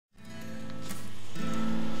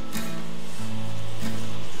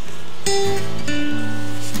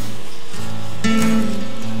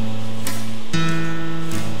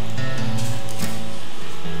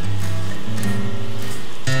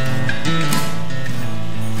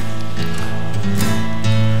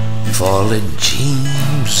Fallen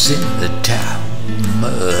James in the town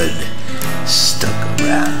mud stuck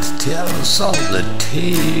around to tell us all the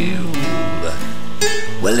tale.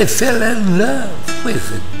 Well, he fell in love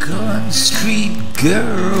with a Gun Street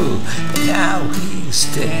girl, and now he's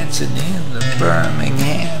dancing in the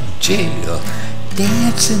Birmingham jail.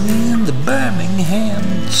 Dancing in the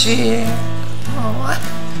Birmingham jail.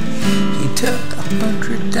 He took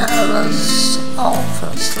 $100 off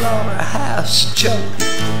a slaughterhouse joke.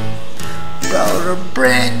 Brought a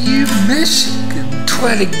brand new Michigan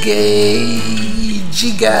 20 gauge.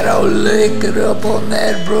 He got all liquored up on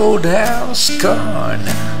that roadhouse corn.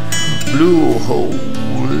 Blew a hole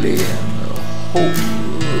in the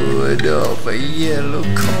hood of a yellow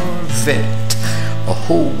Corvette. A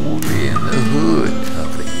hole in the hood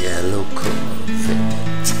of a yellow Corvette.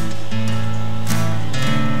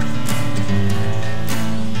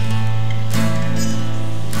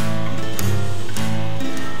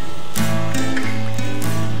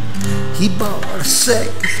 He bought a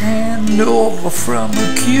second-hand Nova from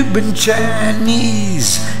a Cuban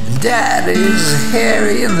Chinese and dyed his hair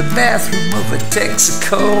in the bathroom of a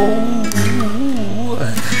Texaco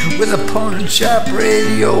with a pawn shop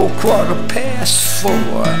radio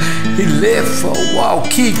 4:15. He left for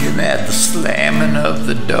Waukegan at the slamming of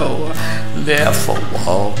the door. Left for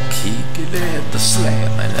Waukegan at the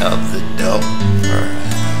slamming of the door.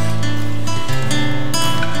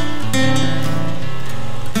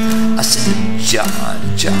 I said,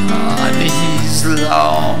 John, he's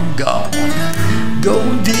long gone.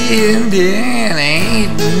 Going to Indiana,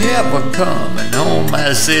 ain't never coming home.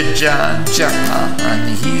 I said, John,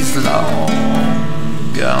 he's long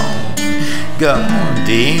gone. Gone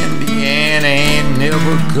to Indiana, ain't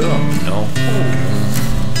never coming home.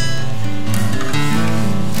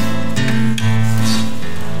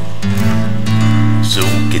 So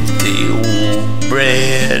get the old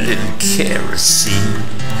bread and kerosene.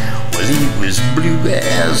 Well, he was blue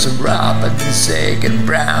as a robin's egg and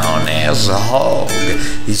brown as a hog.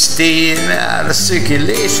 He's staying out of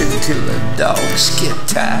circulation till the dogs get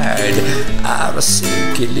tired. Out of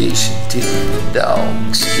circulation till the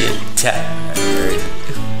dogs get tired.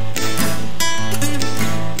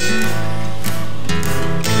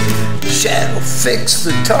 Shadow fixed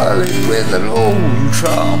the toilet with an old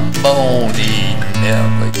trombone. He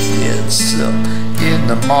never gets up in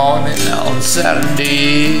the morning on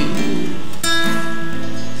Saturday.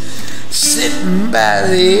 Sitting by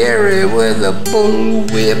the area with a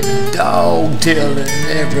bullwhip dog, telling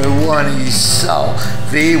everyone he saw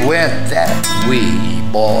they went that way,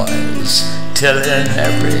 boys. Telling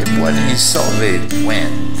everyone he saw they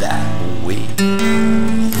went that way.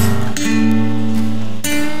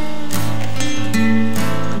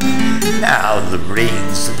 Now the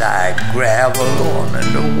rain's like gravel on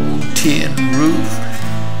an old tin roof,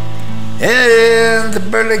 and the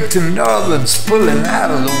Burlington Northern's pulling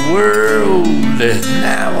out of the world.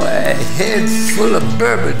 Now a head full of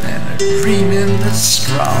bourbon and a dream in the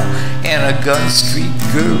straw, and a Gun Street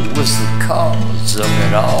girl was the cause of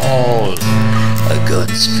it all. A Gun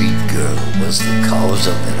Street girl was the cause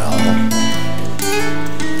of it all.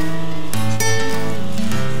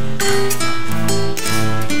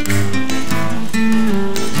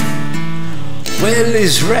 Well,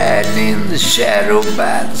 he's riding in the shadow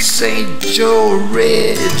by the St. Joe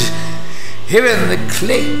Ridge, hearing the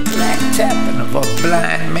click-clack tapping of a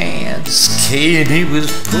blind man's cane. He was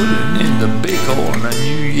pulling in the big horn on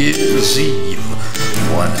New Year's Eve,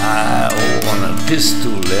 one eye on a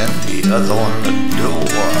pistol and the other on the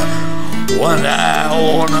door. One eye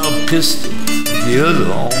on a pistol, the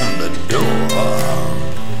other on the door.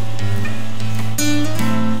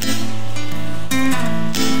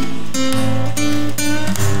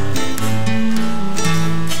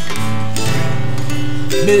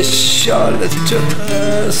 Miss Charlotte took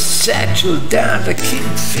her satchel down to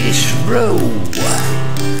Kingfish Row,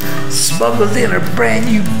 smuggled in a brand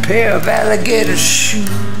new pair of alligator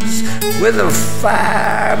shoes with a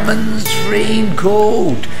fireman's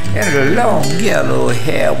raincoat and her long yellow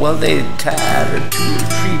hair. Well, they tied her to a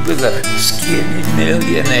tree with a skinny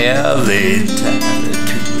millionaire. They tied her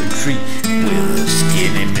to a tree with a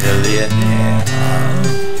skinny millionaire.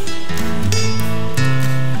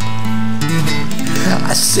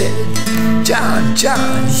 I said, John,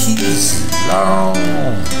 he's long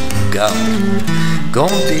gone. Gone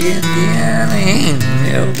to Indiana, ain't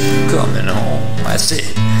never coming home. I said,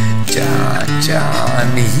 John,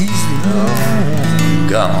 he's long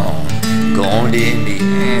gone. Going to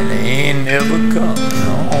Indiana, ain't never coming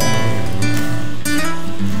home.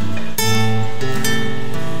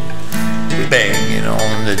 Banging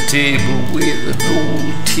on the table with an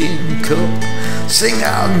old tin cup, sing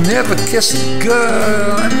I'll never kiss a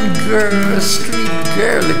street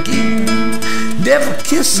girl again. Never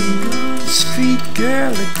kiss a street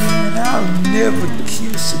girl again. I'll never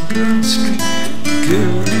kiss a street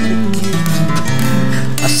girl again.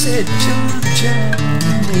 I said, John,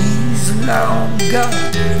 he's long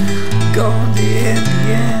gone, gone to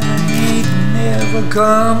Indiana, ain't never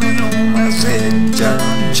coming home. I said,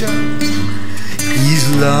 John, he's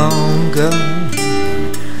long gone,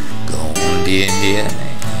 gone to Indiana,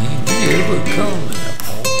 ain't never coming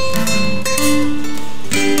home.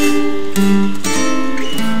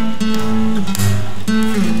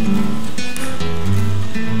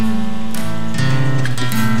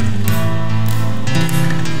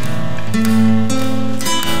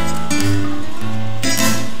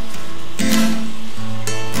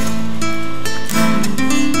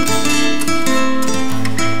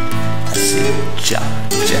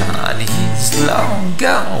 John, he's long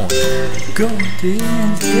gone, gone to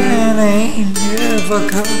Indiana, ain't never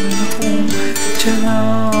coming home.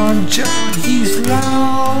 John, he's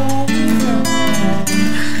long gone,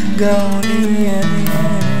 gone to Indiana,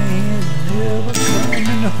 ain't never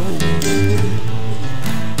coming home.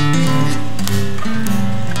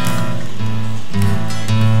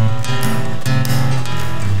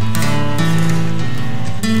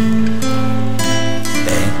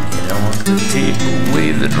 Table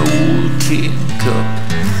with an old tin cup,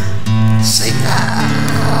 sing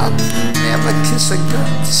I'll never kiss a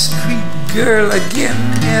gun street girl again.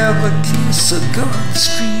 Never kiss a gun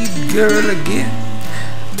street girl again.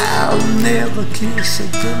 I'll never kiss a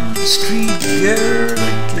gun street girl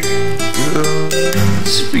again. Gun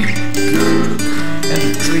street girl,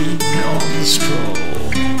 and dreaming on the straw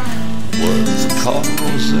was the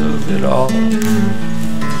cause of it all.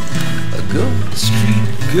 A gun street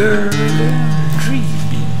girl and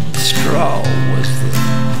dreaming straw was the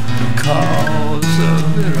cause.